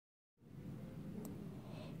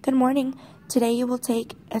Good morning. Today you will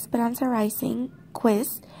take Esperanza Rising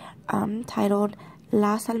quiz titled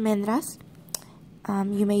Las Almendras.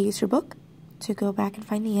 You may use your book to go back and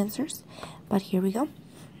find the answers, but here we go.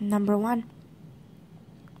 Number 1.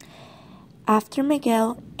 After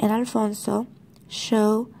Miguel and Alfonso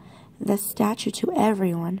show the statue to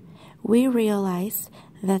everyone, we realized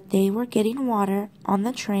that they were getting water on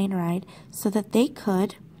the train ride so that they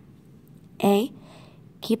could A.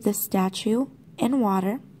 Keep the statue in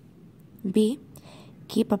water, B.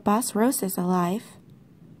 Keep a bus roses alive,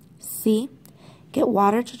 C. Get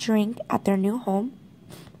water to drink at their new home,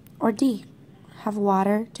 or D. Have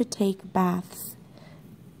water to take baths.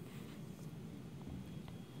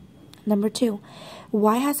 Number 2.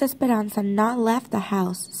 Why has Esperanza not left the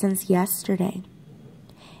house since yesterday?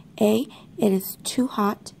 A. It is too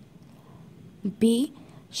hot. B.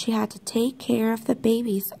 She had to take care of the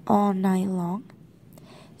babies all night long.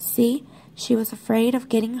 C. She was afraid of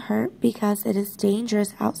getting hurt because it is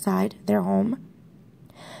dangerous outside their home.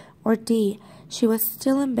 Or D. She was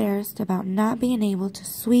still embarrassed about not being able to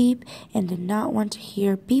sweep and did not want to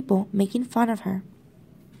hear people making fun of her.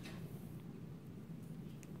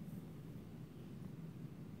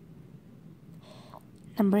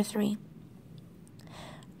 Number 3.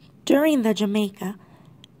 During the Jamaica,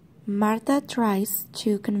 Marta tries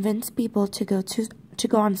to convince people to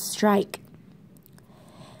go on strike.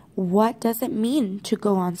 What does it mean to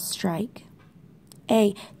go on strike?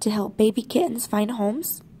 A. To help baby kittens find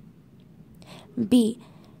homes. B.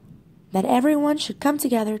 That everyone should come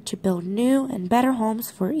together to build new and better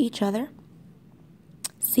homes for each other.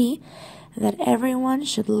 C. That everyone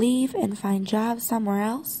should leave and find jobs somewhere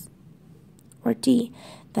else. Or D.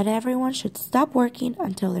 That everyone should stop working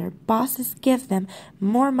until their bosses give them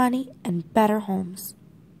more money and better homes.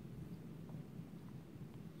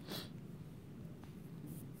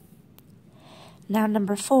 Now,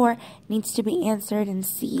 number 4 needs to be answered in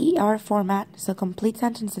CER format, so complete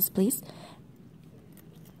sentences, please.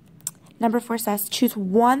 Number 4 says, choose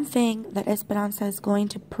one thing that Esperanza is going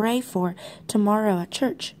to pray for tomorrow at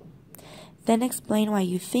church. Then explain why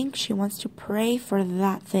you think she wants to pray for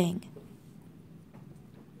that thing.